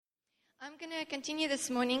I'm going to continue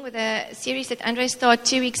this morning with a series that Andre started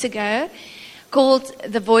 2 weeks ago called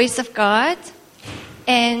The Voice of God.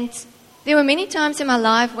 And there were many times in my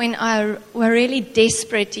life when I were really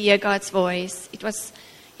desperate to hear God's voice. It was,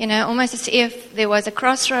 almost as if there was a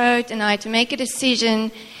crossroad and I had to make a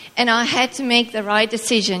decision and I had to make the right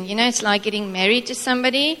decision. It's like getting married to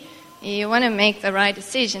somebody. You want to make the right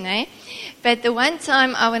decision, eh? But the one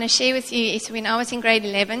time I want to share with you is when I was in grade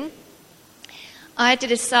 11. I had to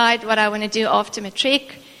decide what I want to do after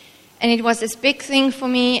matric, and it was this big thing for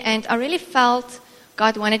me, and I really felt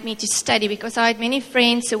God wanted me to study because I had many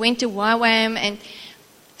friends who went to YWAM, and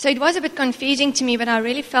so it was a bit confusing to me, but I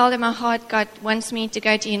really felt in my heart God wants me to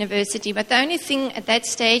go to university. But the only thing at that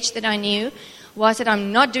stage that I knew was that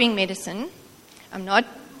I'm not doing medicine. I'm not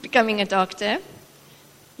becoming a doctor.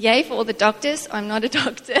 Yay for all the doctors, I'm not a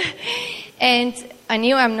doctor. And I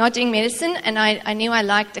knew I'm not doing medicine, and I knew I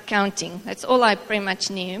liked accounting. That's all I pretty much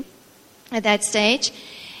knew at that stage.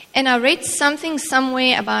 And I read something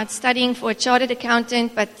somewhere about studying for a chartered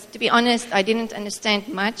accountant, but to be honest, I didn't understand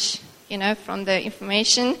much, from the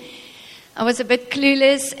information. I was a bit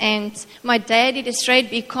clueless, and my dad did a straight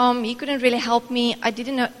BCom. He couldn't really help me. I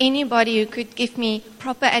didn't know anybody who could give me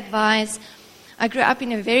proper advice. I grew up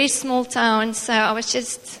in a very small town, so I was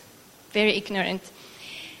just very ignorant.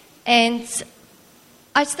 And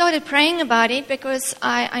I started praying about it because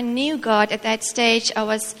I knew God at that stage.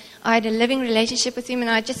 I had a living relationship with Him, and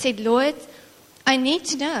I just said, Lord, I need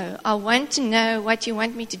to know. I want to know what you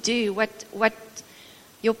want me to do, what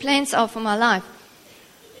your plans are for my life.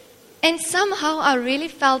 And somehow I really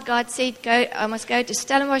felt God said, I must go to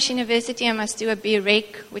Stellenbosch University, I must do a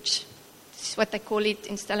BREC, which is what they call it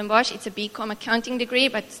in Stellenbosch. It's a BCom accounting degree,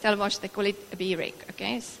 but Stellenbosch, they call it a BREC,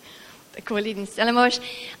 okay? So they call it in Stellenbosch.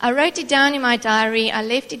 I wrote it down in my diary. I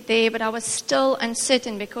left it there, but I was still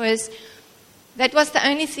uncertain because that was the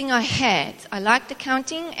only thing I had. I liked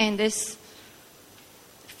accounting and this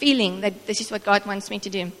feeling that this is what God wants me to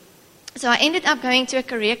do. So I ended up going to a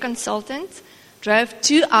career consultant, drove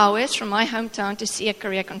 2 hours from my hometown to see a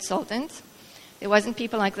career consultant. There wasn't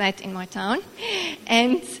people like that in my town.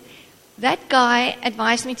 And that guy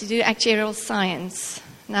advised me to do actuarial science.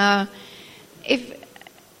 Now,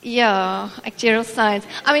 actuarial science.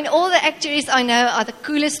 I mean, all the actuaries I know are the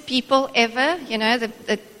coolest people ever,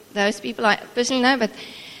 those people I personally know, but,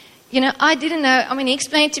 I didn't know. I mean, he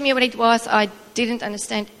explained to me what it was. I didn't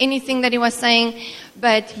understand anything that he was saying,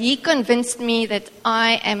 but he convinced me that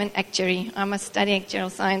I am an actuary. I must study actuarial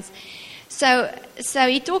science. So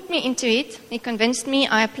he talked me into it. He convinced me.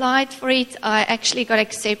 I applied for it. I actually got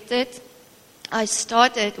accepted. I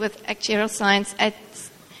started with actuarial science at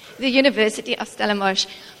the University of Stellenbosch.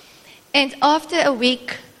 And after a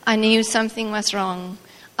week, I knew something was wrong.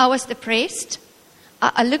 I was depressed.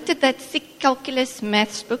 I looked at that thick calculus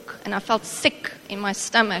maths book, and I felt sick in my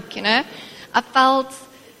stomach, I felt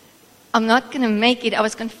I'm not going to make it. I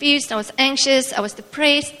was confused. I was anxious. I was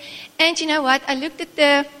depressed. And you know what? I looked at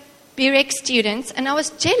the BREC students, and I was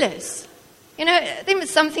jealous.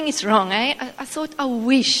 Something is wrong, eh? I thought, I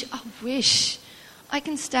wish I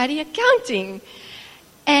can study accounting.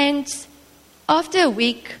 And after a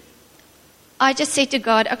week, I just said to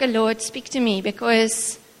God, okay, Lord, speak to me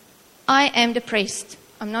because I am depressed.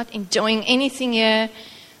 I'm not enjoying anything here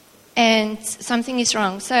and something is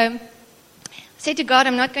wrong. So I said to God,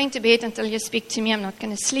 I'm not going to bed until you speak to me. I'm not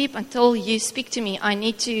going to sleep until you speak to me. I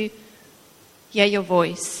need to hear your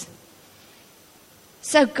voice.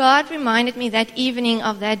 So God reminded me that evening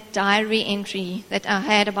of that diary entry that I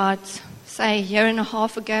had about, say, a year and a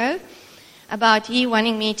half ago, about He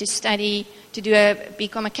wanting me to study, to do a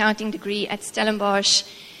BCom accounting degree at Stellenbosch.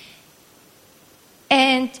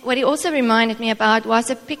 And what He also reminded me about was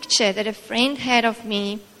a picture that a friend had of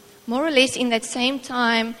me, more or less in that same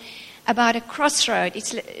time, about a crossroad.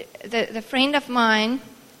 It's the friend of mine,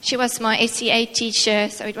 she was my SCA teacher,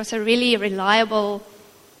 so it was a really reliable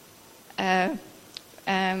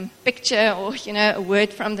picture or, a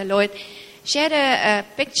word from the Lord. She had a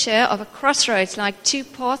picture of a crossroads, like 2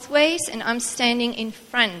 pathways, and I'm standing in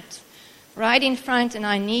front, right in front, and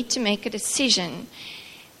I need to make a decision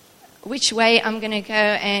which way I'm going to go.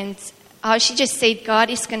 And she just said, God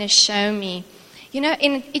is going to show me.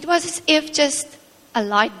 And it was as if just a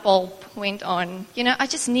light bulb went on. I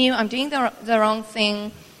just knew I'm doing the wrong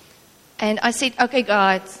thing. And I said, okay,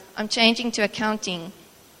 God, I'm changing to accounting.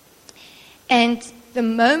 And the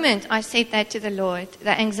moment I said that to the Lord,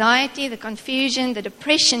 the anxiety, the confusion, the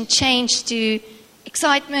depression changed to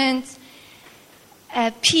excitement,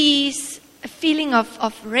 peace, a feeling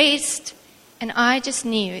of rest. And I just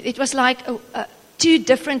knew. It was like 2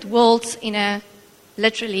 different worlds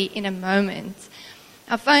literally in a moment.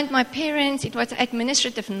 I phoned my parents. It was an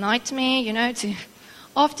administrative nightmare,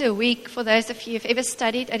 after a week, for those of you who've ever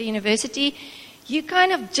studied at a university, you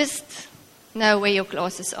kind of just know where your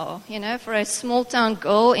classes are. For a small town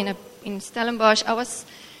girl in Stellenbosch, I was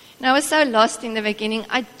so lost in the beginning.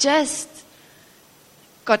 I just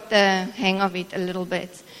got the hang of it a little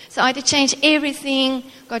bit. So I had to change everything,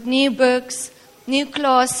 got new books, new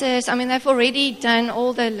classes. They've already done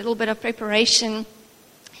all the little bit of preparation.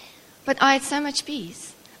 But I had so much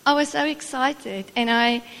peace. I was so excited. And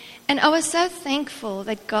I was so thankful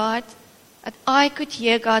that I could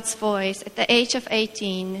hear God's voice at the age of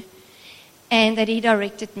 18 and that He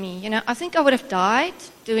directed me. I think I would have died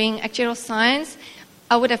doing actuarial science.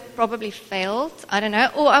 I would have probably failed. I don't know.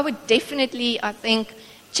 Or I would definitely, I think,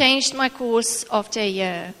 changed my course after a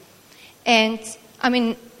year. And,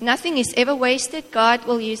 nothing is ever wasted. God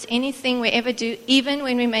will use anything we ever do, even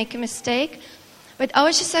when we make a mistake. But I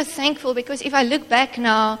was just so thankful because if I look back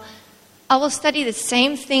now, I will study the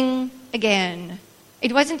same thing again.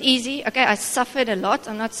 It wasn't easy. Okay, I suffered a lot.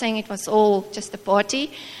 I'm not saying it was all just a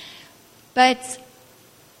party. But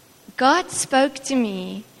God spoke to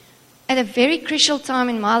me at a very crucial time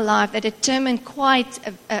in my life that determined quite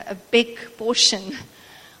a big portion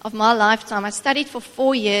of my lifetime. I studied for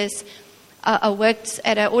 4 years. I worked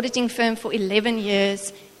at an auditing firm for 11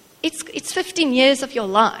 years. It's 15 years of your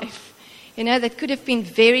life, that could have been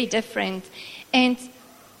very different. And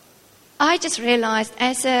I just realized,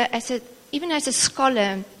 even as a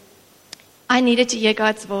scholar, I needed to hear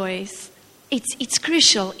God's voice. It's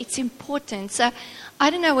crucial. It's important. So I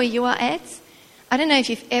don't know where you are at. I don't know if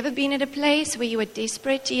you've ever been at a place where you were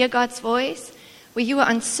desperate to hear God's voice, where you were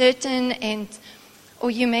uncertain, or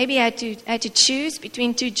you maybe had to choose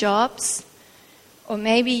between 2 jobs, or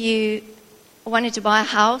maybe you wanted to buy a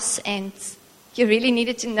house and you really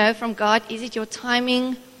needed to know from God, is it your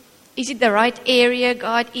timing? Is it the right area?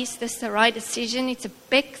 God, is this the right decision? It's a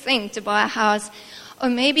big thing to buy a house. Or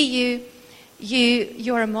maybe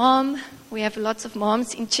you're a mom. We have lots of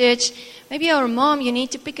moms in church. Maybe you're a mom, you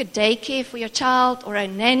need to pick a daycare for your child or a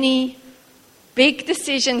nanny. Big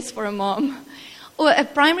decisions for a mom. Or a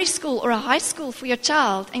primary school or a high school for your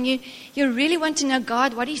child. And you really want to know,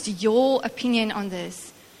 God, what is your opinion on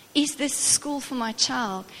this? Is this school for my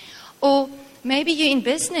child? Or maybe you're in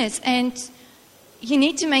business and you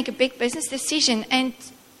need to make a big business decision and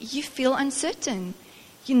you feel uncertain.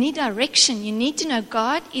 You need direction. You need to know,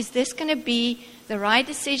 God, is this going to be the right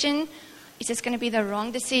decision? Is this going to be the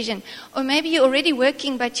wrong decision? Or maybe you're already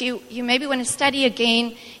working, but you maybe want to study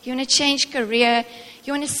again. You want to change career.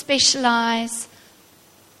 You want to specialize.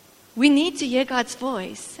 We need to hear God's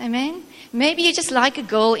voice. Amen? Maybe you just like a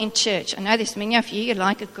girl in church. I know there's many of you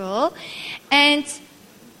like a girl. And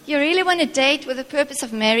you really want to date with the purpose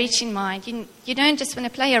of marriage in mind. You don't just want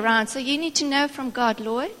to play around. So you need to know from God,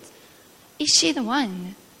 Lord, is she the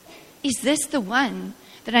one? Is this the one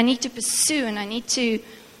that I need to pursue and I need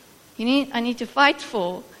to fight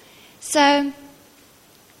for? So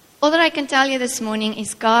all that I can tell you this morning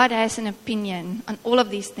is God has an opinion on all of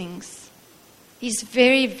these things. He's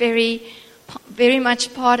very, very, very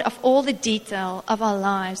much part of all the detail of our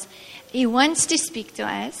lives. He wants to speak to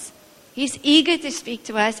us. He's eager to speak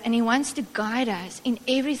to us, and He wants to guide us in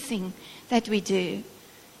everything that we do.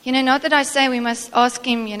 Not that I say we must ask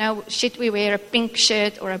Him, should we wear a pink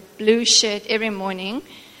shirt or a blue shirt every morning.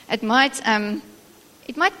 It might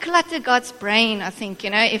clutter God's brain, I think,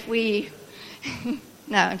 if we...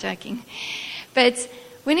 No, I'm joking. But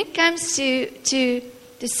when it comes to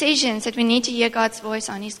decisions that we need to hear God's voice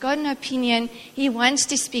on, He's got an opinion. He wants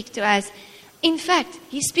to speak to us. In fact,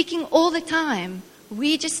 He's speaking all the time.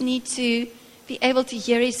 We just need to be able to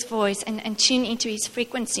hear His voice and tune into His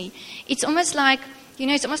frequency. It's almost like,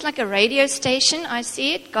 a radio station. I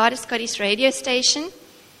see it. God has got His radio station.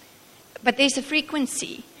 But there's a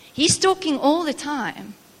frequency. He's talking all the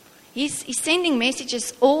time. He's sending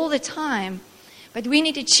messages all the time. But we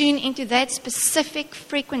need to tune into that specific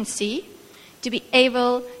frequency to be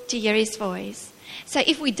able to hear His voice. So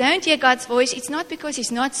if we don't hear God's voice, it's not because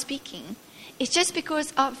He's not speaking. It's just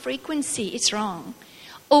because our frequency is wrong.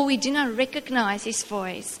 Or we do not recognize His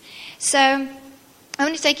voice. So I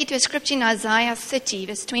want to take you to a scripture in Isaiah 30,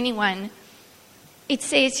 verse 21. It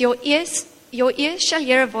says, Your ears shall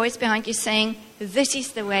hear a voice behind you saying, this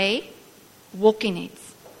is the way, walk in it.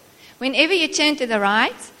 Whenever you turn to the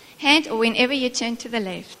right hand or whenever you turn to the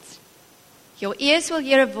left. Your ears will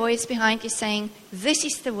hear a voice behind you saying, this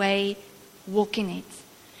is the way, walk in it.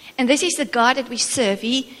 And this is the God that we serve.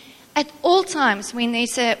 He, at all times, when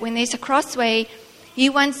there's a crossway, He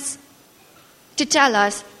wants to tell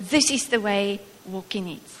us, this is the way, walk in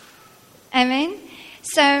it. Amen?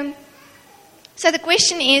 So So the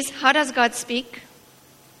question is, how does God speak?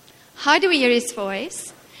 How do we hear his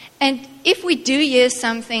voice? And if we do hear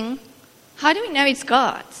something, how do we know it's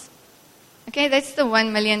God's? Okay, that's the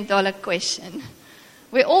 $1 million question.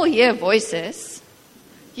 We all hear voices.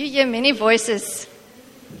 You hear many voices.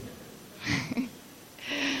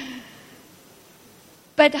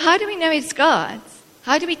 But how do we know it's God's?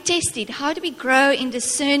 How do we test it? How do we grow in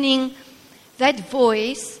discerning that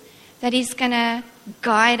voice that is going to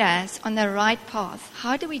guide us on the right path?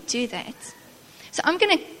 How do we do that? So I'm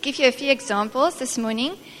going to give you a few examples this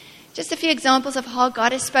morning. Just a few examples of how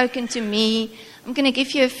God has spoken to me. I'm going to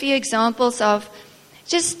give you a few examples of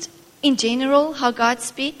just in general how God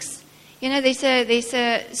speaks. You know, there's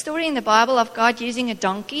a story in the Bible of God using a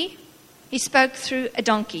donkey. He spoke through a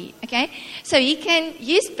donkey, okay? So he can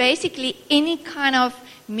use basically any kind of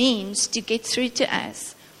means to get through to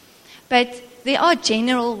us. But there are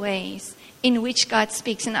general ways in which God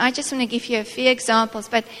speaks. And I just want to give you a few examples.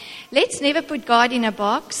 But let's never put God in a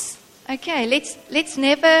box. Okay, let's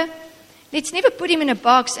never put him in a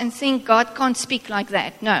box and think God can't speak like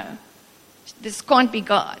that. No, this can't be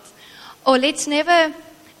God. Or let's never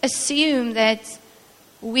assume that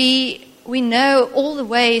we know all the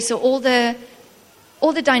ways or all the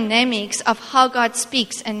dynamics of how God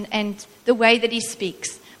speaks and the way that he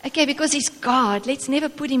speaks. Okay, because he's God. Let's never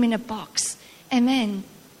put him in a box. Amen.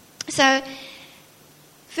 So,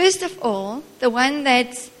 first of all, the one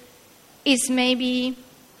that is maybe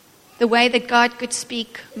the way that God could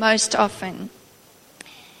speak most often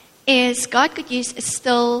is God could use a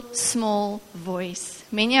still, small voice.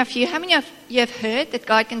 Many of you, how many of you have heard that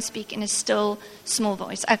God can speak in a still, small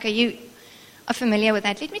voice? Okay, you are familiar with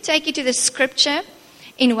that. Let me take you to the scripture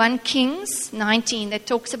in 1 Kings 19 that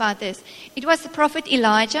talks about this. It was the prophet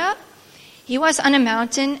Elijah. He was on a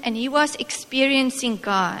mountain and he was experiencing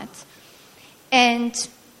God. And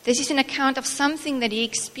this is an account of something that he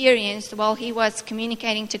experienced while he was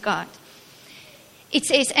communicating to God. It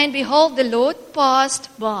says, and behold, the Lord passed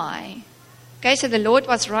by. Okay, so the Lord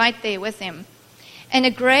was right there with him. And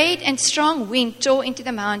a great and strong wind tore into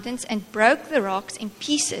the mountains and broke the rocks in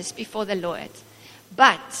pieces before the Lord.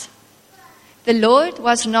 But the Lord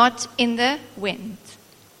was not in the wind.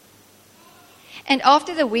 And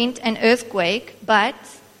after the wind, an earthquake, but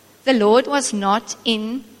the Lord was not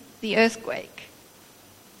in the earthquake.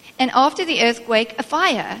 And after the earthquake, a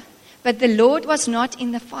fire, but the Lord was not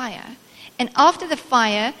in the fire. And after the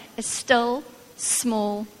fire, a still,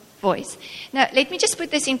 small voice. Now, let me just put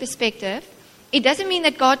this in perspective. It doesn't mean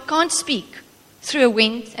that God can't speak through a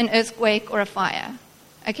wind, an earthquake, or a fire.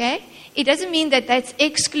 Okay? It doesn't mean that that's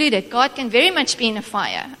excluded. God can very much be in a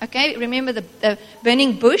fire. Okay? Remember the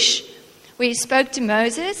burning bush where he spoke to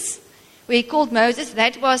Moses? Where he called Moses,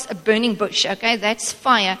 that was a burning bush. Okay? That's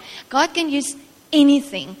fire. God can use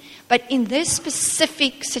anything. But in this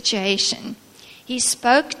specific situation, he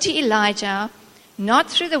spoke to Elijah, not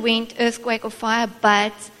through the wind, earthquake, or fire,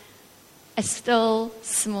 but a still,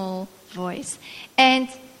 small voice. And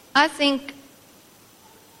I think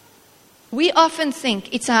we often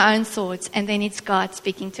think it's our own thoughts and then it's God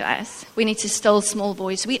speaking to us when it's a still, small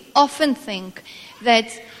voice. We often think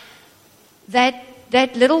that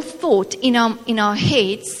little thought in our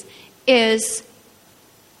heads is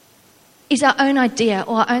our own idea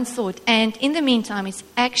or our own thought. And in the meantime, it's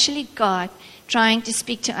actually God trying to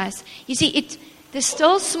speak to us. You see, the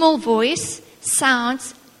still, small voice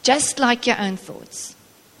sounds just like your own thoughts.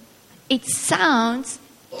 It sounds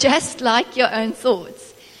just like your own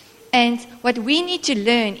thoughts. And what we need to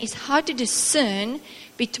learn is how to discern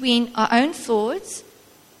between our own thoughts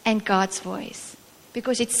and God's voice.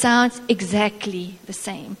 Because it sounds exactly the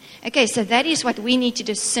same. Okay, so that is what we need to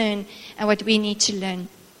discern and what we need to learn.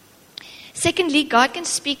 Secondly, God can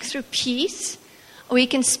speak through peace, or he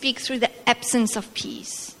can speak through the absence of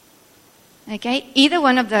peace. Okay, either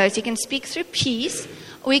one of those. He can speak through peace,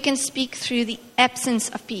 or he can speak through the absence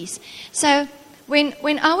of peace. So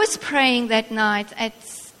when I was praying that night at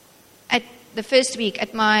the first week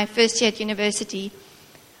at my first year at university,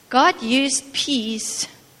 God used peace.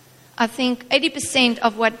 I think 80%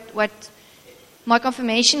 of what my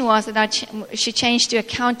confirmation was that I should change to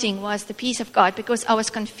accounting was the peace of God, because I was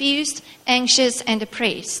confused, anxious, and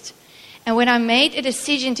depressed. And when I made a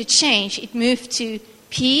decision to change, it moved to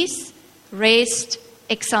peace, rest,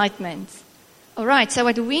 excitement. All right, so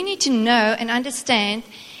what we need to know and understand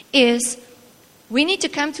is we need to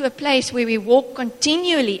come to a place where we walk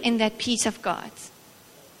continually in that peace of God.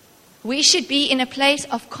 We should be in a place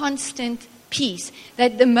of constant peace.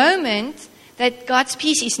 That the moment that God's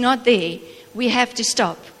peace is not there, we have to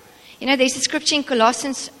stop. You know, there's a scripture in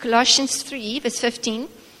Colossians 3, verse 15.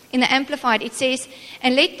 In the Amplified, it says,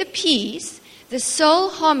 and let the peace the soul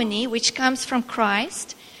harmony which comes from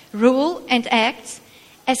Christ, rule and acts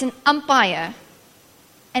as an umpire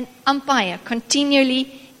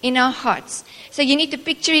continually in our hearts. So you need to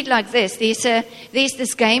picture it like this. There's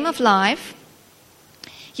this game of life.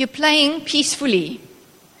 You're playing peacefully.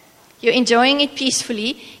 You're enjoying it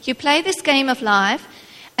peacefully. You play this game of life,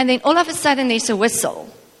 and then all of a sudden there's a whistle.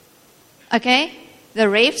 Okay? The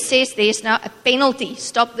ref says there's now a penalty.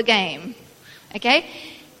 Stop the game. Okay?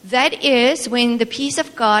 That is when the peace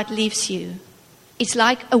of God leaves you. It's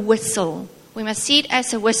like a whistle. We must see it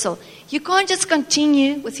as a whistle. You can't just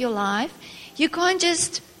continue with your life. You can't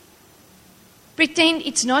just pretend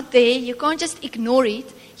it's not there. You can't just ignore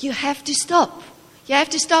it. You have to stop. You have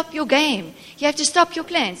to stop your game. You have to stop your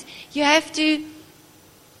plans. You have to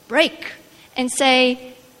break and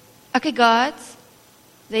say, okay, God,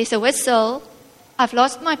 there's a whistle. I've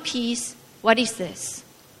lost my peace. What is this?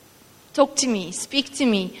 Talk to me. Speak to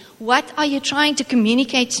me. What are you trying to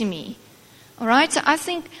communicate to me? All right? So I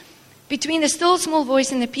think between the still small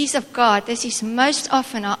voice and the peace of God, this is most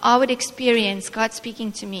often how I would experience God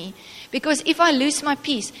speaking to me. Because if I lose my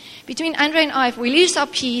peace, between Andre and I, if we lose our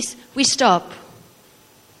peace, we stop.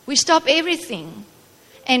 We stop everything.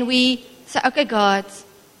 And we say, okay, God,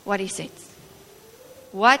 what is it?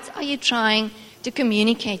 What are you trying to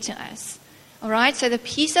communicate to us? All right? So the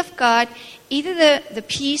peace of God, either the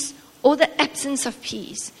peace or the absence of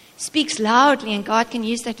peace, speaks loudly, and God can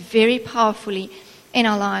use that very powerfully in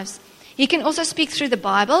our lives. He can also speak through the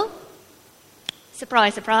Bible.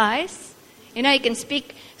 Surprise, surprise. You know, he can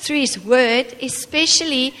speak through his word,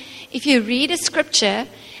 especially if you read a scripture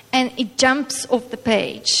and it jumps off the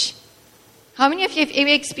page. How many of you have ever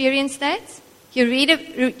experienced that? You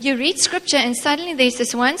read scripture and suddenly there's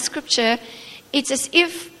this one scripture, it's as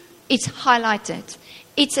if it's highlighted.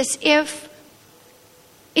 It's as if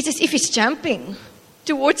it's jumping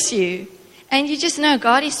towards you. And you just know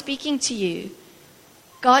God is speaking to you.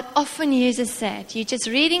 God often uses that. You're just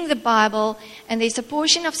reading the Bible and there's a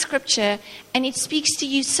portion of scripture and it speaks to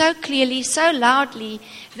you so clearly, so loudly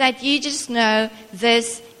that you just know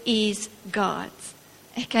this is God.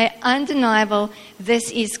 Okay, undeniable,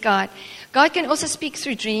 this is God. God can also speak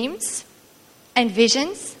through dreams and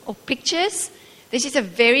visions or pictures. This is a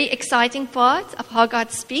very exciting part of how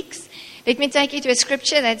God speaks. Let me take you to a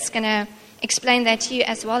scripture that's going to explain that to you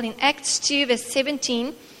as well. In Acts 2 verse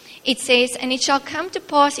 17, it says, and it shall come to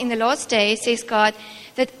pass in the last days, says God,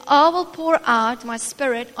 that I will pour out my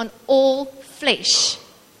spirit on all flesh.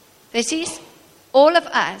 This is all of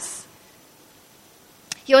us.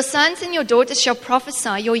 Your sons and your daughters shall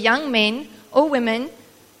prophesy. Your young men or women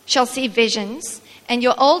shall see visions. And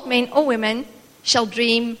your old men or women shall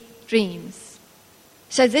dream dreams.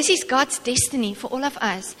 So this is God's destiny for all of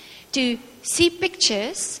us, to see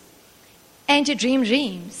pictures and to dream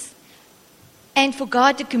dreams. And for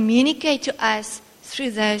God to communicate to us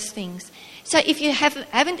through those things. So if you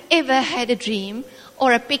haven't ever had a dream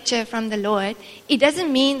or a picture from the Lord, it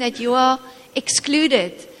doesn't mean that you are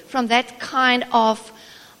excluded from that kind of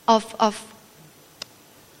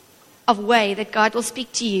way that God will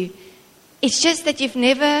speak to you. It's just that you've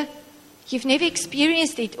never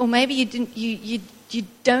experienced it, or maybe you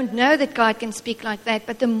don't know that God can speak like that.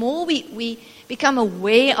 But the more we become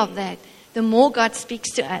aware of that, the more God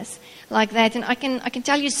speaks to us like that. And I can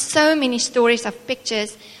tell you so many stories of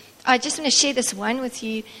pictures. I just want to share this one with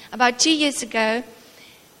you. About 2 years ago,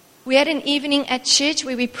 we had an evening at church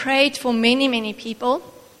where we prayed for many, many people.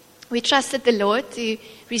 We trusted the Lord to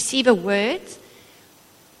receive a word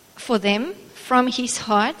for them from His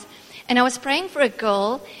heart. And I was praying for a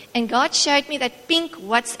girl, and God showed me that pink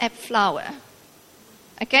WhatsApp flower.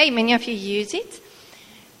 Okay, many of you use it.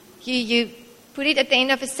 You put it at the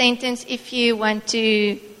end of a sentence if you want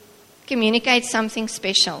to communicate something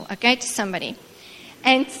special, okay, to somebody.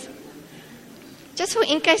 And just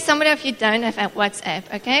in case somebody of you don't have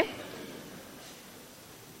WhatsApp, okay?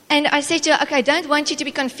 And I said to her, okay, I don't want you to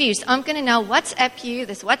be confused. I'm going to now WhatsApp you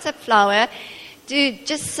this WhatsApp flower to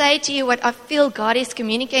just say to you what I feel God is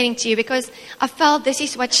communicating to you, because I felt this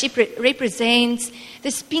is what she represents,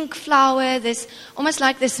 this pink flower, this almost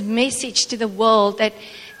like this message to the world that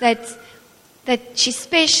she's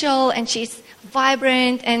special and she's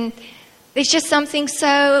vibrant, and there's just something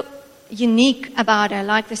so unique about her,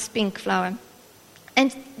 like this pink flower.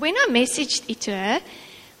 And when I messaged it to her,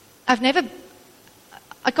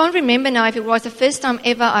 I can't remember now if it was the first time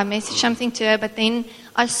ever I messaged something to her, but then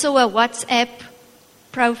I saw a WhatsApp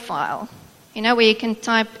profile, where you can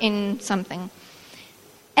type in something.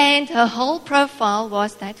 And her whole profile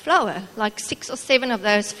was that flower, like 6 or 7 of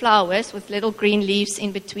those flowers with little green leaves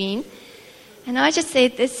in between. And I just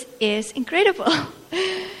said, this is incredible.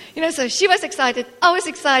 So she was excited, I was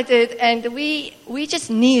excited, and we just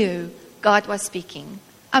knew God was speaking.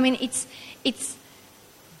 I mean,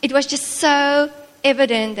 it was just so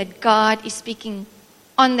evident that God is speaking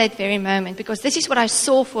on that very moment, because this is what I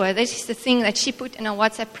saw for her. This is the thing that she put in her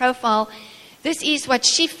WhatsApp profile. This is what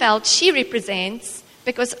she felt she represents,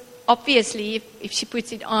 because obviously if she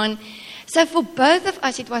puts it on. So for both of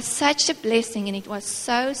us, it was such a blessing, and it was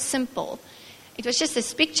so simple. It was just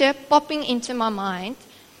this picture popping into my mind,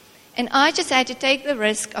 and I just had to take the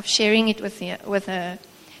risk of sharing it with her.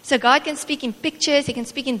 So God can speak in pictures, He can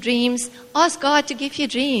speak in dreams. Ask God to give you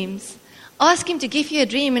dreams. Ask Him to give you a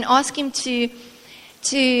dream, and ask Him to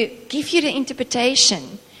give you the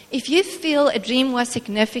interpretation. If you feel a dream was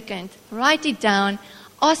significant, write it down.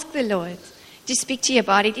 Ask the Lord to speak to you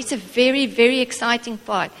about it. It's a very, very exciting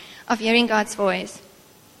part of hearing God's voice.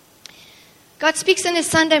 God speaks on a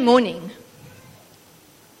Sunday morning.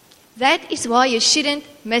 That is why you shouldn't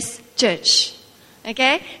miss church.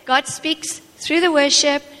 Okay? God speaks through the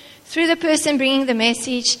worship, through the person bringing the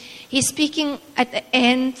message. He's speaking at the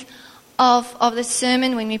end of the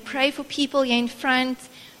sermon when we pray for people here in front.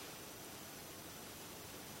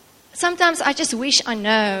 Sometimes I just wish I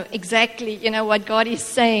know exactly, what God is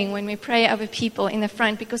saying when we pray over people in the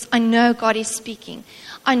front, because I know God is speaking.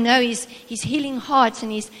 I know He's healing hearts,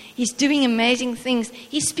 and He's doing amazing things.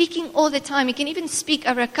 He's speaking all the time. He can even speak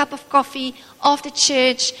over a cup of coffee after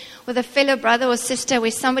church with a fellow brother or sister,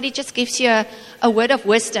 where somebody just gives you a word of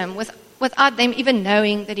wisdom without them even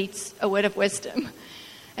knowing that it's a word of wisdom.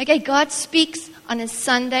 Okay, God speaks on a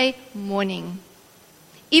Sunday morning.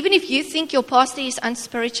 Even if you think your pastor is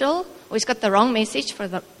unspiritual, or he's got the wrong message for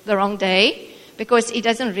the wrong day, because it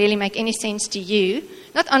doesn't really make any sense to you.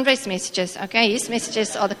 Not Andre's messages, okay? His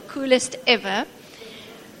messages are the coolest ever.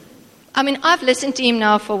 I mean, I've listened to him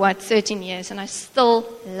now for 13 years, and I still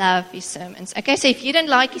love his sermons. Okay, so if you don't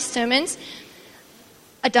like his sermons,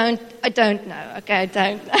 I don't know, okay? I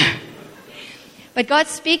don't know. But God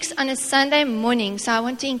speaks on a Sunday morning, so I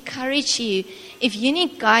want to encourage you. If you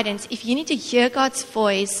need guidance, if you need to hear God's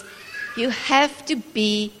voice, you have to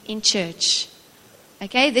be in church.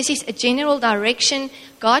 Okay, this is a general direction.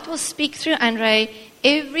 God will speak through Andre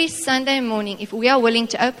every Sunday morning if we are willing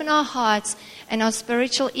to open our hearts and our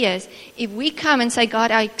spiritual ears. If we come and say,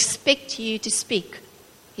 God, I expect you to speak,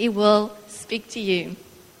 He will speak to you.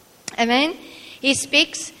 Amen? He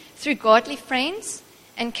speaks through godly friends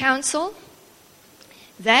and counsel.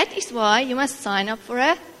 That is why you must sign up for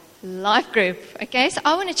a life group. Okay, so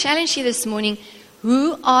I want to challenge you this morning.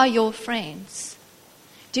 Who are your friends?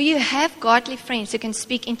 Do you have godly friends who can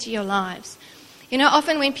speak into your lives?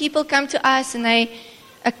 Often when people come to us and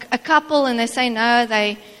a couple, and they say no,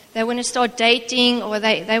 they want to start dating, or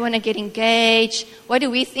they want to get engaged, what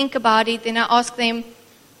do we think about it? Then I ask them,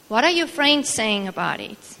 what are your friends saying about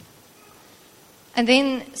it? And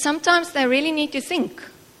then sometimes they really need to think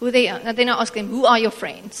who they are. And then I ask them, who are your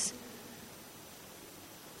friends?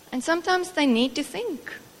 And sometimes they need to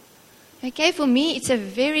think. Okay, for me, it's a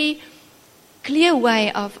very clear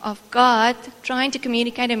way of God trying to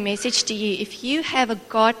communicate a message to you. If you have a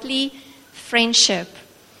godly friendship,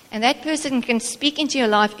 and that person can speak into your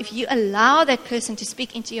life, if you allow that person to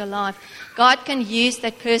speak into your life, God can use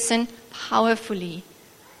that person powerfully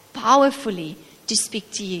to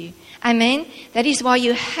speak to you. Amen? That is why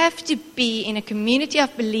you have to be in a community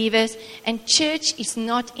of believers, and church is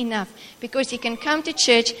not enough, because you can come to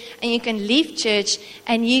church and you can leave church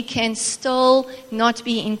and you can still not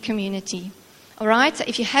be in community. All right? So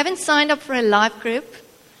if you haven't signed up for a life group,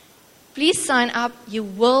 please sign up. You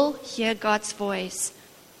will hear God's voice.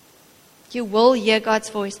 You will hear God's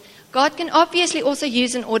voice. God can obviously also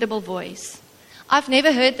use an audible voice. I've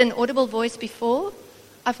never heard an audible voice before.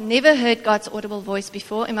 I've never heard God's audible voice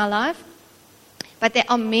before in my life. But there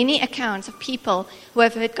are many accounts of people who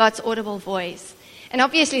have heard God's audible voice. And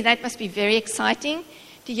obviously that must be very exciting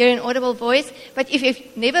to hear an audible voice. But if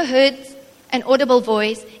you've never heard an audible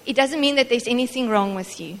voice, it doesn't mean that there's anything wrong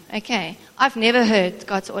with you. Okay? I've never heard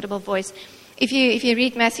God's audible voice. If you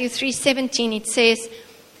read Matthew 3:17, it says,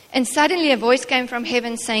 "And suddenly a voice came from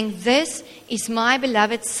heaven saying, 'This is my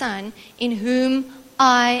beloved Son, in whom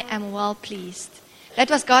I am well pleased.'" That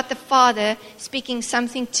was God the Father speaking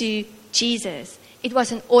something to Jesus. It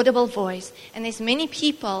was an audible voice. And there's many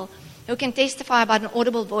people who can testify about an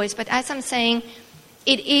audible voice. But as I'm saying,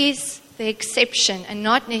 it is the exception and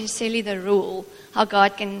not necessarily the rule how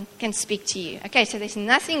God can speak to you. Okay, so there's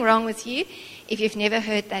nothing wrong with you if you've never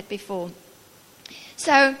heard that before.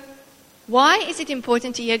 So, why is it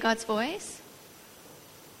important to hear God's voice?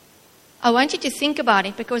 I want you to think about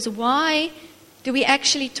it, because why do we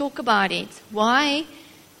actually talk about it? Why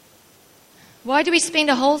Why do we spend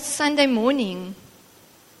a whole Sunday morning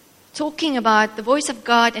talking about the voice of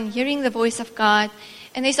God and hearing the voice of God?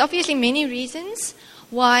 And there's obviously many reasons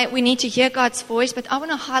why we need to hear God's voice, but I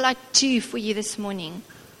want to highlight 2 for you this morning.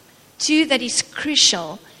 2 that is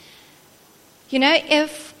crucial. You know,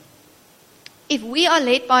 if we are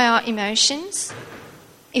led by our emotions,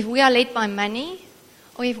 if we are led by money,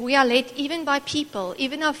 or if we are led even by people,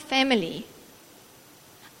 even our family,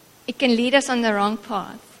 it can lead us on the wrong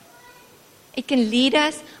path. It can lead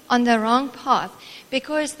us on the wrong path,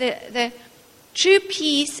 because the true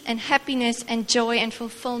peace and happiness and joy and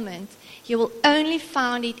fulfillment, you will only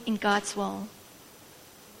find it in God's will.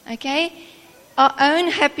 Okay? Our own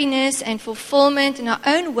happiness and fulfillment in our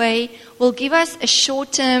own way will give us a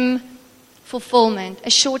short-term fulfillment, a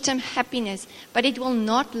short-term happiness, but it will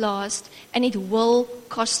not last, and it will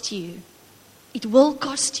cost you. It will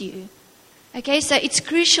cost you. Okay, so it's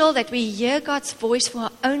crucial that we hear God's voice for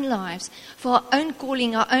our own lives, for our own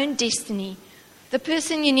calling, our own destiny, the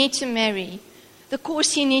person you need to marry, the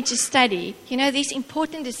course you need to study. You know, these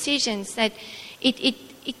important decisions that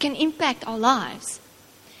it can impact our lives.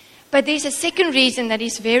 But there's a second reason that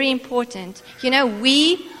is very important. You know,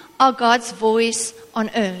 we are God's voice on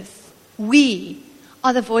earth. We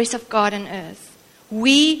are the voice of God on earth.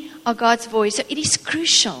 We are God's voice. So it is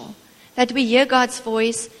crucial that we hear God's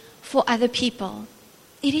voice for other people.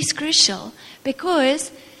 It is crucial because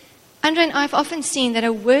Andrea and I have often seen that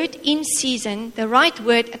a word in season, the right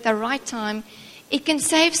word at the right time, it can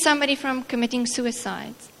save somebody from committing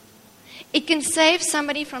suicide. It can save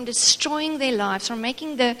somebody from destroying their lives, from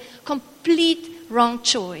making the complete wrong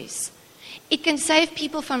choice. It can save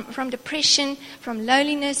people from depression, from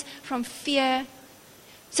loneliness, from fear.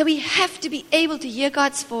 So we have to be able to hear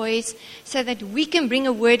God's voice so that we can bring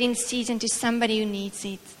a word in season to somebody who needs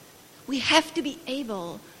it. We have to be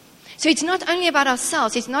able. So it's not only about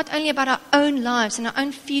ourselves. It's not only about our own lives and our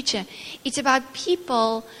own future. It's about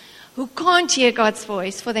people who can't hear God's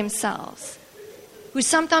voice for themselves, who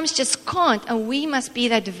sometimes just can't, and we must be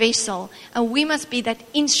that vessel, and we must be that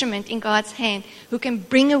instrument in God's hand who can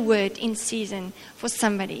bring a word in season for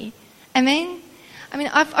somebody. Amen? I mean,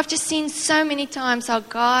 I've just seen so many times how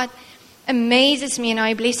God amazes me and how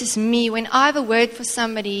He blesses me when I have a word for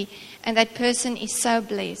somebody and that person is so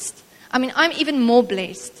blessed. I mean, I'm even more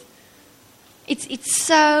blessed. It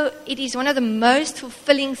is one of the most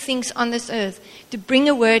fulfilling things on this earth to bring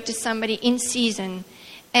a word to somebody in season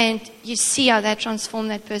and you see how that transforms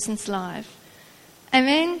that person's life.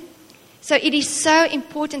 Amen? So it is so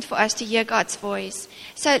important for us to hear God's voice.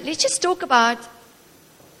 So let's just talk about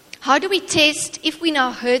how do we test if we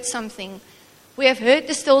now heard something. We have heard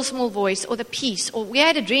the still small voice or the peace, or we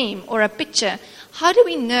had a dream or a picture. How do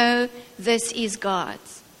we know this is God?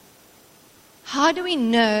 How do we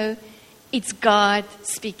know it's God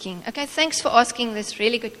speaking? Okay, thanks for asking this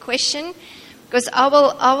really good question, because I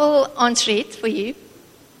will answer it for you.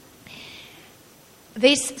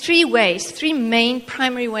 There's 3 main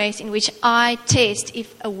primary ways in which I test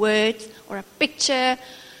if a word or a picture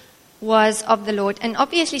was of the Lord. And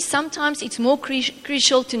obviously sometimes it's more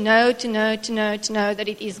crucial to know that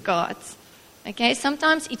it is God's. Okay,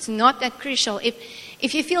 sometimes it's not that crucial.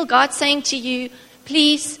 If you feel God saying to you,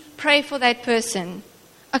 please pray for that person.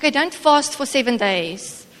 Okay, don't fast for 7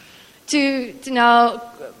 days to now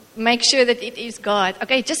make sure that it is God.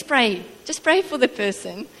 Okay, just pray. Just pray for the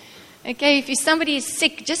person. Okay, if somebody is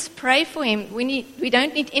sick, just pray for him. We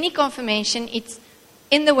don't need any confirmation. It's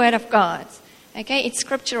in the Word of God. Okay, it's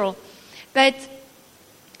scriptural. But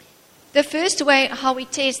the first way how we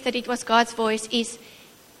test that it was God's voice is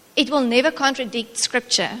it will never contradict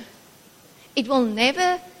Scripture. It will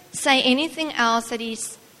never say anything else that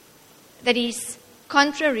is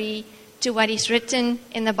contrary to what is written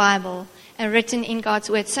in the Bible and written in God's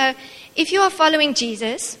Word. So if you are following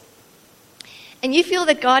Jesus and you feel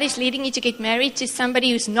that God is leading you to get married to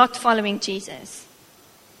somebody who's not following Jesus,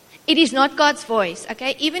 it is not God's voice,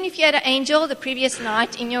 okay? Even if you had an angel the previous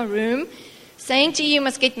night in your room saying to you, you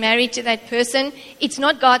must get married to that person, it's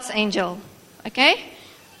not God's angel, okay?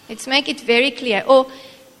 Let's make it very clear. Or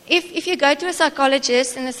if you go to a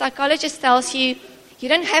psychologist and the psychologist tells you, you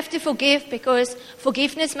don't have to forgive because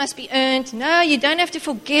forgiveness must be earned. No, you don't have to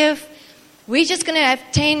forgive. We're just going to have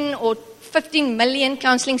 10 or 15 million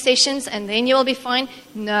counseling sessions and then you will be fine.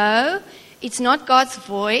 No, it's not God's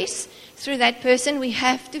voice. Through that person, we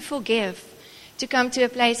have to forgive to come to a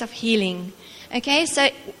place of healing. Okay, so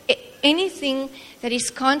anything that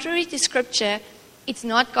is contrary to Scripture, it's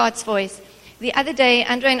not God's voice. The other day,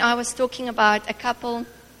 Andrea and I was talking about a couple.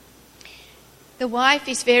 The wife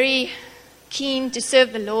is very keen to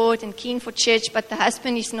serve the Lord and keen for church, but the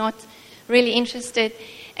husband is not really interested.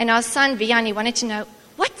 And our son, Vian, he wanted to know,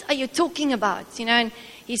 what are you talking about? And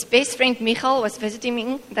his best friend, Michal, was visiting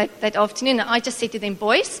me that afternoon. And I just said to them,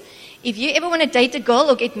 boys, if you ever want to date a girl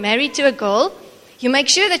or get married to a girl, you make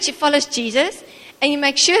sure that she follows Jesus and you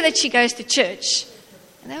make sure that she goes to church.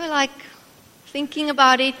 And they were like thinking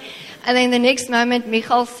about it. And then the next moment,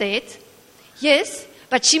 Michal said, yes,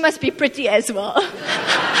 but she must be pretty as well.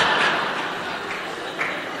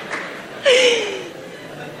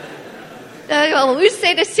 Well, who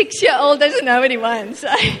said a 6-year-old doesn't know what he wants?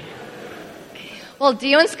 Well,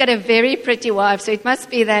 Dion's got a very pretty wife, so it must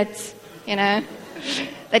be that,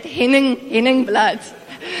 that Henning blood.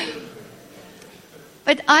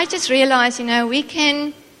 But I just realized, we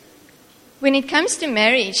can, when it comes to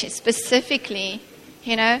marriage specifically,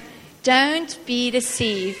 don't be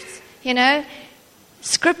deceived.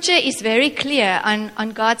 Scripture is very clear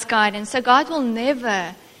on God's guidance. So God will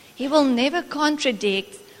never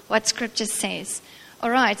contradict what Scripture says. All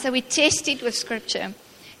right, so we test it with Scripture.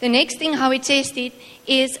 The next thing how we test it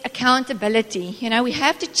is accountability. We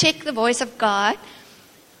have to check the voice of God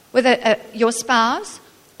with your spouse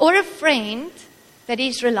or a friend that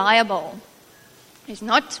is reliable. It's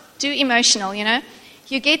not too emotional,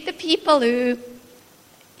 You get the people who,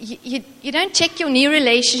 you don't check your new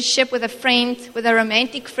relationship with a friend, with a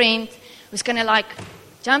romantic friend who's going to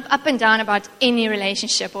jump up and down about any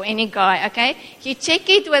relationship or any guy, okay? You check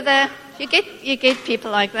it with you get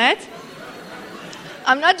people like that.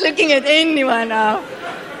 I'm not looking at anyone now.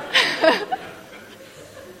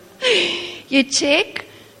 You check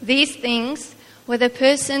these things with a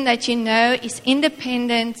person that you know is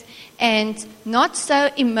independent and not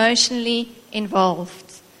so emotionally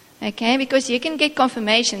involved, okay? Because you can get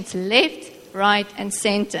confirmations left, right, and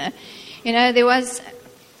center. There was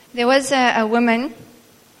a woman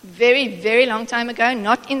very, very long time ago,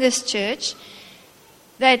 not in this church,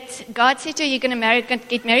 that God said to her, you're going to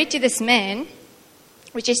get married to this man,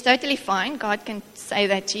 which is totally fine. God can say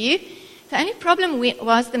that to you. The only problem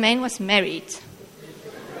was the man was married.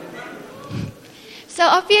 So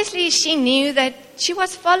obviously she knew that she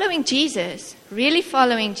was following Jesus, really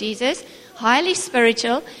following Jesus, highly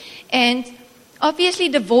spiritual, and obviously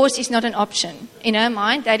divorce is not an option in her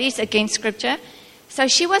mind. That is against Scripture. So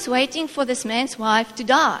she was waiting for this man's wife to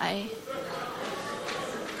die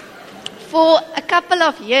for a couple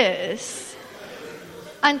of years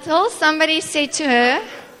until somebody said to her,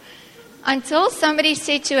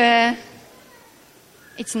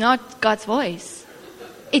 it's not God's voice.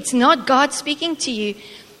 It's not God speaking to you.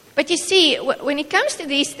 But you see, when it comes to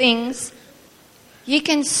these things, you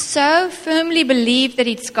can so firmly believe that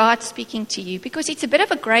it's God speaking to you because it's a bit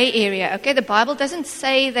of a gray area, okay? The Bible doesn't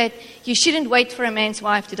say that you shouldn't wait for a man's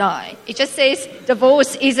wife to die. It just says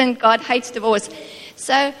divorce isn't, God hates divorce.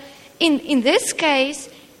 So in this case,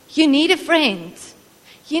 you need a friend.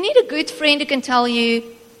 You need a good friend who can tell you,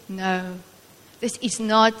 no, this is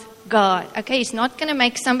not God, okay? He's not going to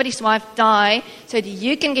make somebody's wife die so that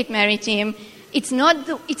you can get married to him. It's not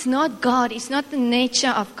God. It's not the nature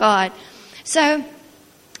of God. So,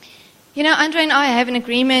 Andre and I have an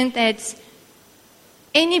agreement that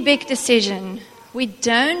any big decision, we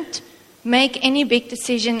don't make any big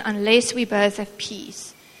decision unless we both have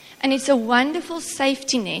peace. And it's a wonderful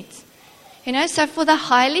safety net. So for the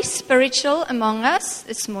highly spiritual among us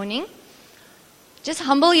this morning, just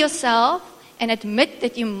humble yourself and admit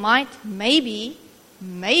that you might maybe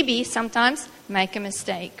sometimes make a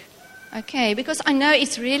mistake. Okay, because I know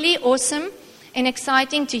it's really awesome and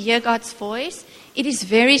exciting to hear God's voice. It is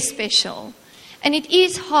very special. And it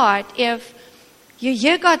is hard if you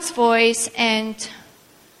hear God's voice and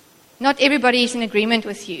not everybody is in agreement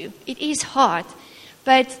with you. It is hard.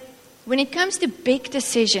 But when it comes to big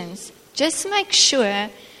decisions, just make sure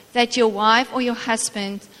that your wife or your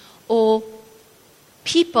husband or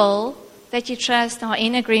people that you trust are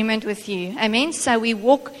in agreement with you. Amen? So we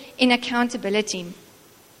walk in accountability.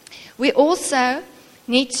 We also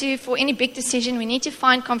need to, for any big decision, we need to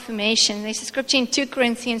find confirmation. There's a scripture in 2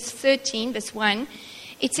 Corinthians 13, verse 1.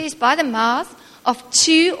 It says, by the mouth of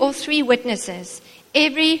 2 or 3 witnesses,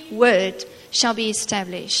 every word shall be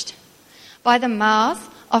established. By the mouth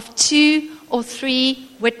of 2 or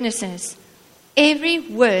 3 witnesses, every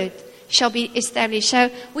word shall be established. So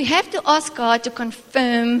we have to ask God to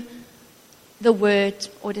confirm the word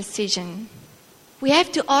or decision. We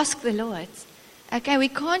have to ask the Lord. Okay, we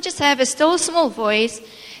can't just have a still small voice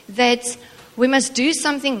that we must do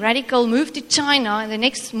something radical, move to China, and the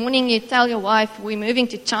next morning you tell your wife we're moving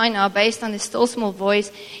to China based on the still small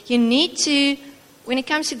voice. You need to, when it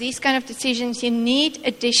comes to these kind of decisions, you need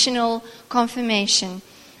additional confirmation.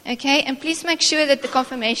 Okay, and please make sure that the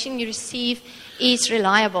confirmation you receive is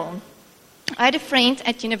reliable. I had a friend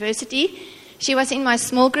at university. She was in my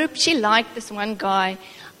small group. She liked this one guy.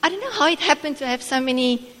 I don't know how it happened to have so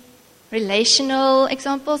many relational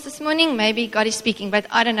examples this morning. Maybe God is speaking, but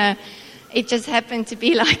I don't know. It just happened to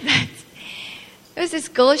be like that. There was this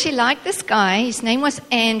girl, she liked this guy. His name was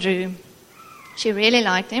Andrew. She really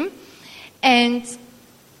liked him. And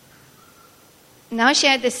now she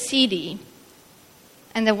had this CD.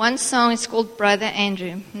 And the one song is called Brother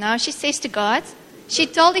Andrew. Now she says to God, she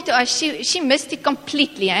told it to us, she missed it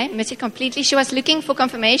completely, Missed it completely. She was looking for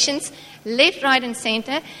confirmations left, right, and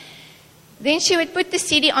center. Then she would put the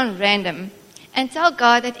CD on random and tell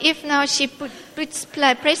God that if now she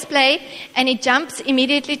press play and it jumps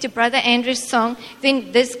immediately to Brother Andrew's song,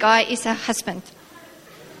 then this guy is her husband.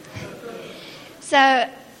 So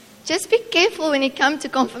just be careful when it comes to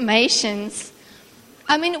confirmations.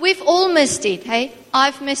 I mean, we've all missed it, hey?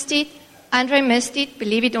 I've missed it. Andre missed it,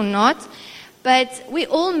 believe it or not. But we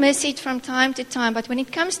all miss it from time to time. But when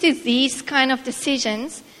it comes to these kind of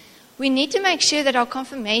decisions, we need to make sure that our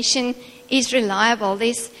confirmation is reliable.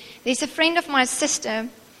 There's a friend of my sister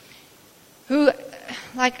who,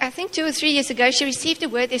 I think 2 or 3 years ago, she received a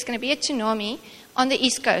word there's going to be a tsunami on the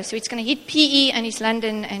East Coast. So it's going to hit PE and East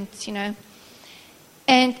London and,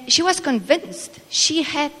 And she was convinced. She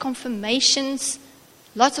had confirmations,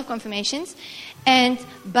 lots of confirmations.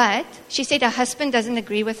 But she said her husband doesn't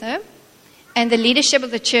agree with her. And the leadership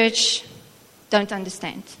of the church don't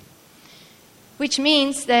understand. Which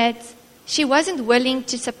means that she wasn't willing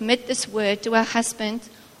to submit this word to her husband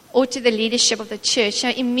or to the leadership of the church. So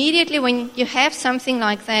immediately when you have something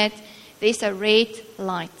like that, there's a red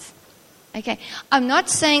light. Okay, I'm not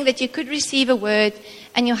saying that you could receive a word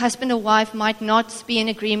and your husband or wife might not be in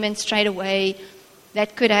agreement straight away.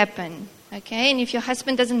 That could happen. Okay, and if your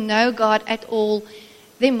husband doesn't know God at all,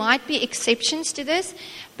 there might be exceptions to this.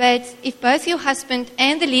 But if both your husband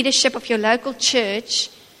and the leadership of your local church,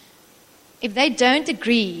 if they don't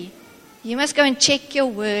agree, you must go and check your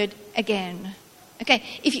word again. Okay,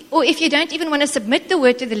 if you don't even want to submit the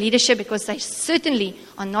word to the leadership because they certainly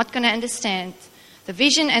are not going to understand the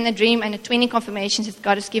vision and the dream and the 20 confirmations that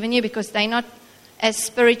God has given you because they're not as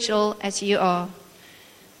spiritual as you are,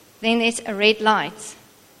 then there's a red light.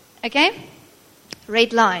 Okay?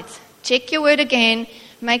 Red light. Check your word again.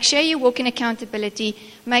 Make sure you walk in accountability.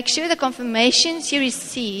 Make sure the confirmations you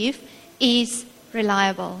receive is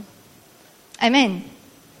reliable. Amen.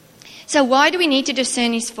 So why do we need to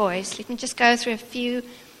discern His voice? Let me just go through a few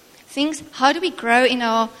things. How do we grow in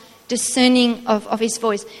our discerning of His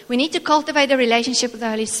voice? We need to cultivate a relationship with the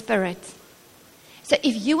Holy Spirit. So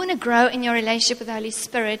if you want to grow in your relationship with the Holy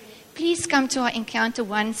Spirit, please come to our Encounter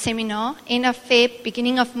One seminar, end of Feb,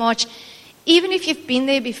 beginning of March. Even if you've been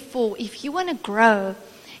there before, if you want to grow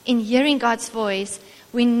in hearing God's voice,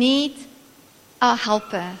 we need our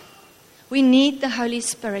helper. We need the Holy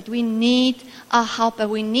Spirit. We need our helper.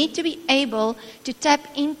 We need to be able to tap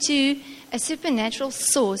into a supernatural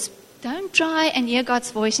source. Don't try and hear God's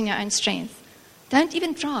voice in your own strength. Don't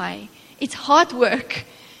even try. It's hard work.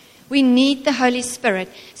 We need the Holy Spirit.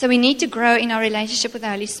 So we need to grow in our relationship with the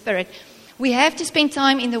Holy Spirit. We have to spend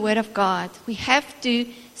time in the Word of God. We have to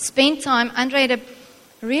spend time. Andre had a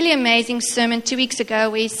really amazing sermon 2 weeks ago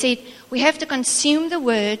where he said we have to consume the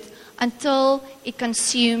Word until it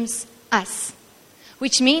consumes us.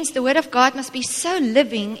 Which means the Word of God must be so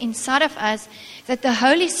living inside of us that the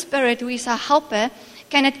Holy Spirit, who is our helper,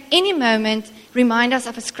 can at any moment remind us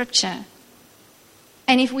of a scripture.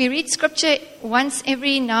 And if we read scripture once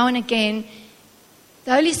every now and again,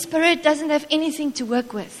 the Holy Spirit doesn't have anything to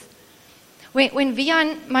work with. When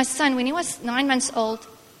Vian, my son, when he was 9 months old,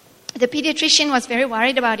 the pediatrician was very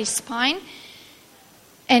worried about his spine.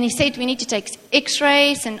 And he said, we need to take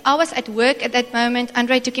x-rays. And I was at work at that moment.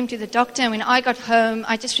 Andre took him to the doctor. And when I got home,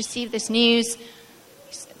 I just received this news.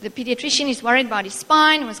 The pediatrician is worried about his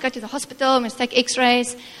spine. We must go to the hospital. We must take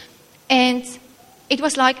x-rays. And it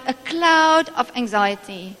was like a cloud of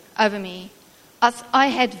anxiety over me. As I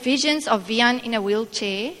had visions of Vian in a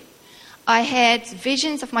wheelchair. I had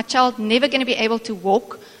visions of my child never going to be able to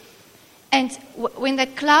walk. And when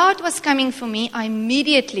that cloud was coming for me, I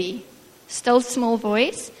immediately, still small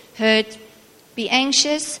voice, heard, be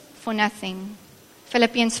anxious for nothing.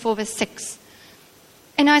 Philippians 4 verse 6.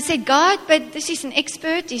 And I said, God, but this is an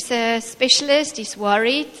expert, he's a specialist, he's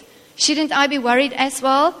worried. Shouldn't I be worried as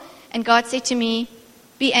well? And God said to me,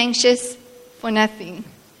 be anxious for nothing.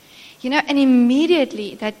 And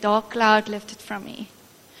immediately that dark cloud lifted from me.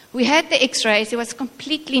 We had the x-rays, there was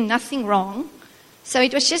completely nothing wrong. So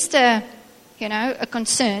it was just a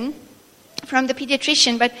concern from the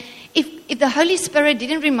pediatrician. But if the Holy Spirit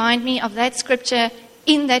didn't remind me of that scripture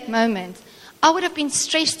in that moment, I would have been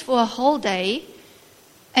stressed for a whole day,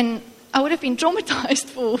 and I would have been traumatized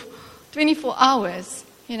for 24 hours,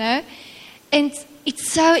 And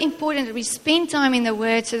it's so important that we spend time in the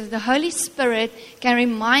Word so that the Holy Spirit can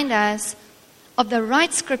remind us of the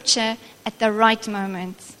right scripture at the right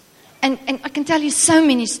moment. And I can tell you so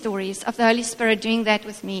many stories of the Holy Spirit doing that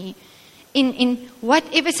with me. In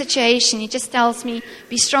whatever situation, He just tells me,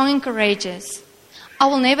 be strong and courageous. I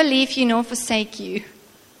will never leave you nor forsake you.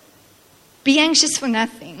 Be anxious for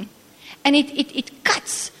nothing. And it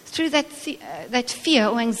cuts through that fear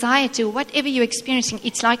or anxiety or whatever you're experiencing.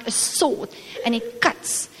 It's like a sword, and it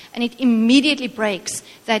cuts, and it immediately breaks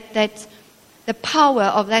the power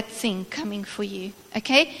of that thing coming for you.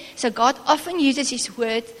 Okay? So God often uses His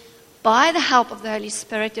Word by the help of the Holy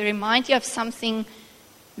Spirit to remind you of something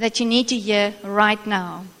that you need to hear right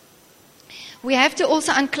now. We have to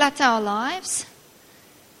also unclutter our lives.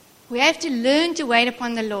 We have to learn to wait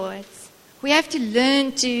upon the Lord. We have to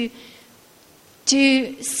learn to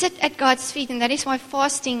sit at God's feet, and that is why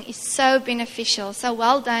fasting is so beneficial. So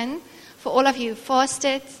well done for all of you who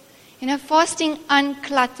fasted. Fasting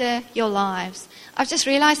unclutter your lives. I've just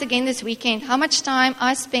realized again this weekend how much time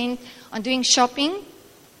I spent on doing shopping,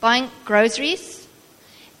 buying groceries,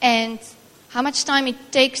 and how much time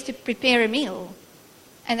it takes to prepare a meal.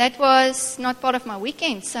 And that was not part of my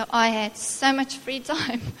weekend, so I had so much free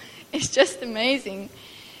time. It's just amazing.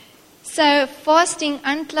 So fasting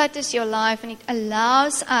unclutters your life, and it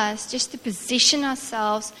allows us just to position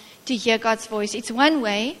ourselves to hear God's voice. It's one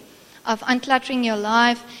way of uncluttering your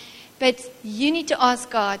life, but you need to ask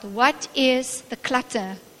God, what is the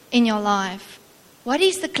clutter in your life? What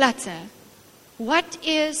is the clutter? What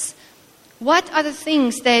are the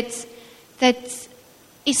things that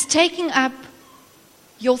is taking up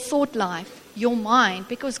your thought life, your mind?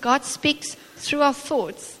 Because God speaks through our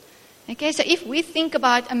thoughts. Okay, so if we think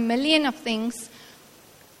about a million of things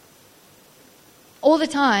all the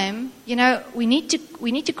time, we need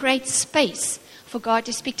to create space for God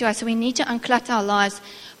to speak to us. So we need to unclutter our lives.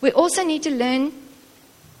 We also need to learn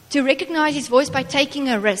to recognize His voice by taking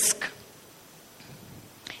a risk.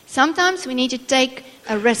 Sometimes we need to take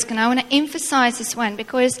a risk, and I want to emphasize this one,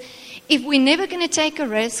 because if we're never going to take a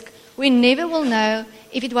risk, we never will know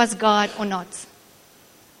if it was God or not.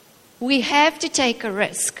 We have to take a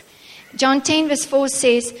risk. John 10 verse 4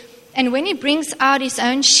 says, and when He brings out His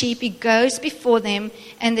own sheep, He goes before them,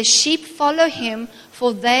 and the sheep follow Him,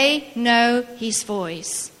 for they know His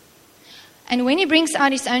voice. And when He brings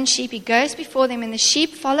out His own sheep, He goes before them, and the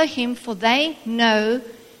sheep follow Him, for they know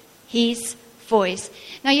His voice.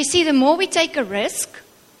 Now you see, the more we take a risk,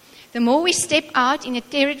 the more we step out in a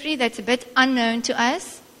territory that's a bit unknown to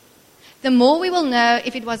us, the more we will know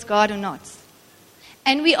if it was God or not.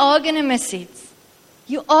 And we are going to miss it.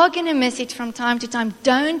 You are going to miss it from time to time.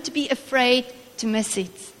 Don't be afraid to miss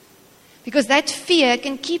it, because that fear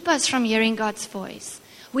can keep us from hearing God's voice.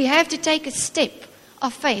 We have to take a step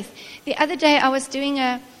of faith. The other day I was doing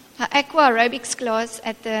a aqua aerobics class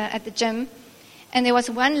at the gym, and there was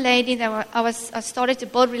one lady that I started to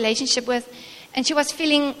build a relationship with, and she was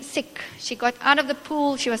feeling sick. She got out of the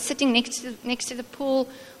pool. She was sitting next to the pool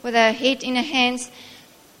with her head in her hands.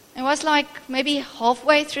 It was like maybe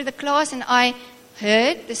halfway through the class, and I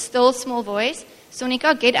heard the still small voice,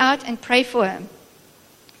 Sonika, get out and pray for her.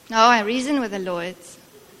 Now I reason with the Lord,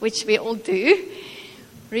 which we all do.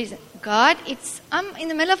 Reason, God, I'm in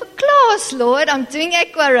the middle of a class, Lord. I'm doing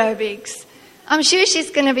aqua aerobics. I'm sure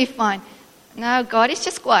she's going to be fine. No, God is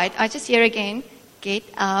just quiet. I just hear again, get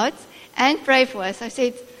out and pray for us. I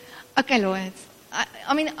said, okay, Lord.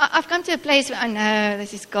 I've come to a place where I know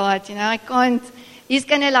this is God. I can't. He's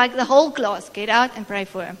going to like the whole class. Get out and pray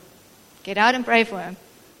for her. Get out and pray for her.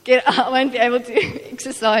 I won't be able to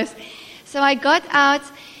exercise. So I got out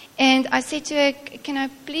and I said to her, can I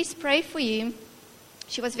please pray for you?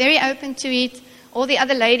 She was very open to it. All the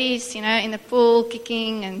other ladies, in the pool,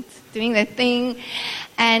 kicking and doing their thing.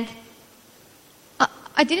 And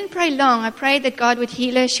I didn't pray long. I prayed that God would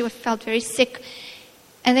heal her. She felt very sick.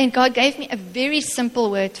 And then God gave me a very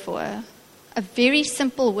simple word for her. A very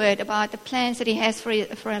simple word about the plans that He has for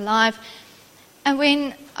her life. And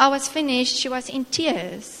when I was finished, she was in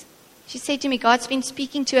tears. She said to me, God's been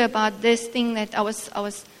speaking to her about this thing that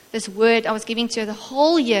this word I was giving to her the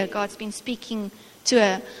whole year. God's been speaking to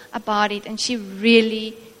her about it, and she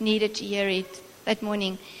really needed to hear it that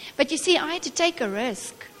morning. But you see, I had to take a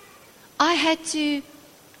risk. I had to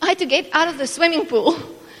get out of the swimming pool.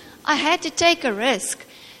 I had to take a risk.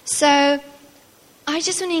 So I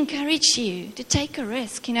just want to encourage you to take a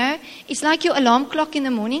risk. It's like your alarm clock in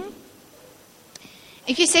the morning.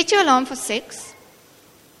 If you set your alarm for 6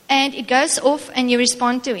 and it goes off and you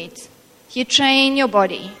respond to it, you train your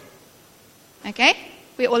body. Okay?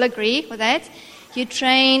 We all agree with that? You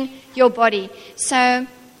train your body. So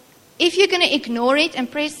if you're going to ignore it and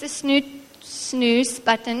press the snooze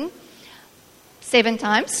button 7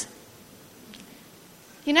 times,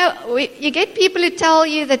 you get people who tell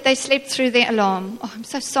you that they slept through their alarm. Oh, I'm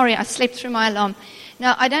so sorry, I slept through my alarm.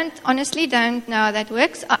 Now, I honestly don't know how that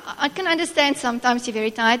works. I can understand sometimes you're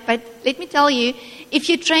very tired, but let me tell you, if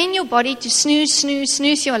you train your body to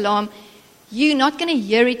snooze your alarm, you're not going to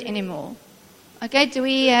hear it anymore. Okay, do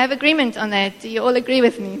we have agreement on that? Do you all agree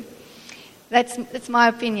with me? That's my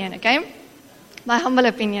opinion, okay? My humble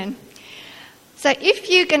opinion. So if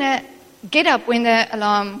you're going to get up when the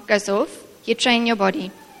alarm goes off, you train your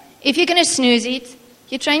body. If you're going to snooze it,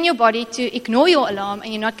 you train your body to ignore your alarm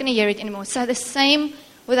and you're not going to hear it anymore. So the same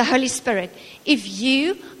with the Holy Spirit. If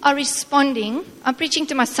you are responding, I'm preaching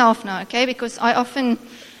to myself now, okay? Because I often,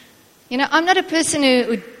 I'm not a person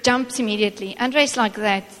who jumps immediately. Andre's like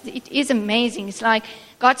that. It is amazing. It's like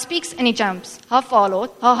God speaks and he jumps. How far, Lord?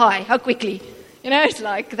 How high? How quickly? It's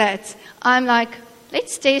like that. I'm like,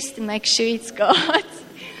 let's test and make sure it's God.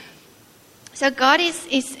 So God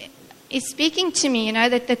is speaking to me,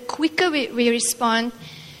 that the quicker we respond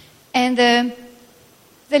and the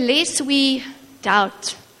less we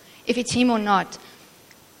doubt if it's Him or not,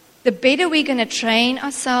 the better we're going to train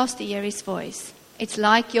ourselves to hear His voice. It's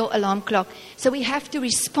like your alarm clock. So we have to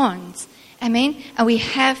respond. Amen? And we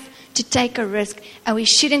have to take a risk. And we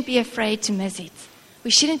shouldn't be afraid to miss it.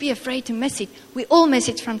 We shouldn't be afraid to miss it. We all miss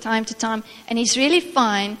it from time to time. And it's really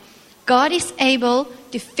fine. God is able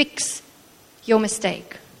to fix your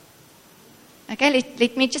mistake. Okay,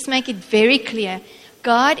 let me just make it very clear.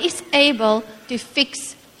 God is able to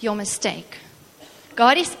fix your mistake.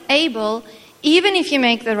 God is able, even if you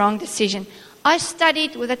make the wrong decision. I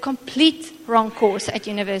studied with a complete wrong course at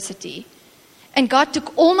university. And God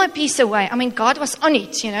took all my peace away. I mean, God was on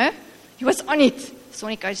it, He was on it.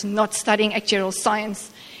 Sonika is not studying actuarial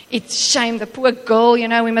science. It's shame, the poor girl,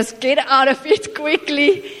 we must get out of it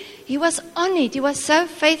quickly. He was on it. He was so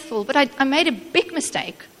faithful. But I made a big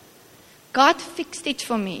mistake. God fixed it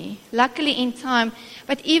for me, luckily in time.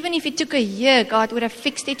 But even if it took a year, God would have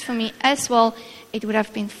fixed it for me as well. It would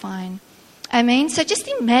have been fine. Amen. So just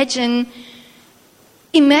imagine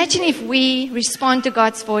if we respond to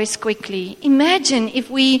God's voice quickly. Imagine if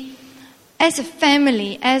we, as a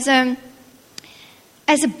family, as a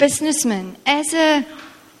businessman, as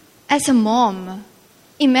a mom,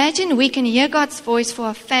 imagine we can hear God's voice for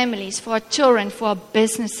our families, for our children, for our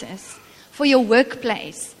businesses, for your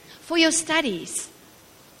workplace, for your studies.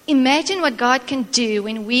 Imagine what God can do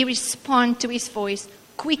when we respond to His voice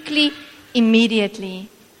quickly, immediately.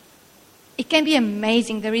 It can be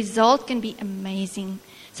amazing. The result can be amazing.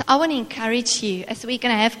 So I want to encourage you, as we're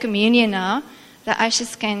going to have communion now, the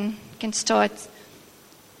ushers can start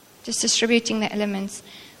just distributing the elements.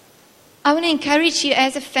 I want to encourage you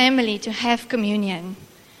as a family to have communion.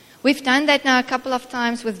 We've done that now a couple of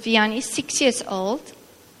times with Vian. He's 6 years old.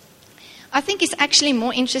 I think he's actually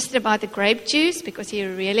more interested about the grape juice because he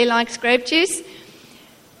really likes grape juice.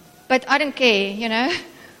 But I don't care,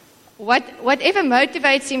 Whatever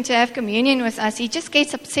motivates him to have communion with us, he just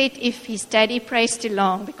gets upset if his daddy prays too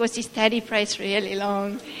long because his daddy prays really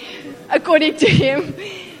long, according to him.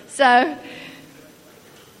 So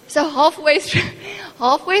halfway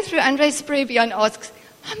through Andre's prayer, Vian asks,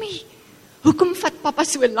 Mommy, hoekom vat Papa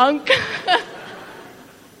so lang?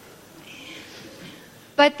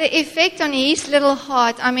 But the effect on his little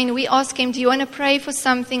heart, we ask him, do you want to pray for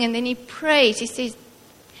something? And then he prays. He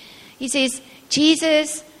says,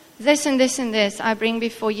 Jesus, this and this and this I bring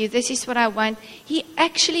before you. This is what I want. He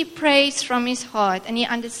actually prays from his heart. And he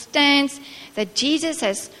understands that Jesus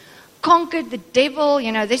has conquered the devil.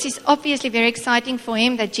 This is obviously very exciting for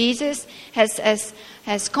him, that Jesus has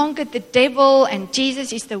conquered the devil. And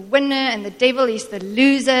Jesus is the winner and the devil is the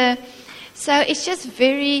loser. So it's just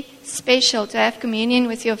very special to have communion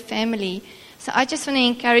with your family. So I just want to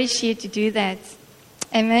encourage you to do that.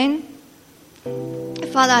 Amen.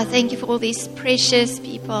 Father, I thank you for all these precious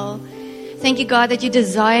people. Thank you, God, that you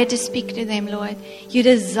desire to speak to them, Lord. You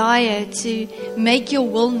desire to make your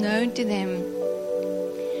will known to them.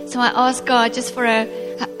 So I ask, God, just for an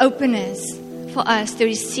openness for us to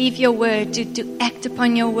receive your word, to act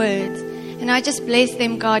upon your words. And I just bless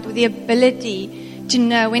them, God, with the ability to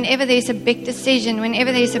know whenever there's a big decision,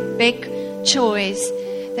 whenever there's a big choice,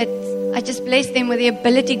 that I just bless them with the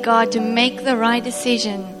ability, God, to make the right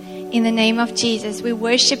decision in the name of Jesus. We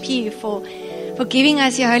worship you for giving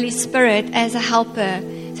us your Holy Spirit as a helper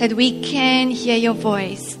so that we can hear your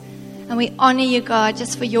voice. And we honor you, God,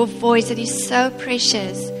 just for your voice that is so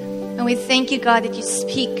precious. And we thank you, God, that you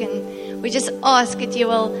speak. And We just ask that you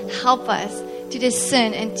will help us to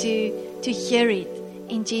discern and to hear it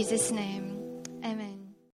in Jesus' name.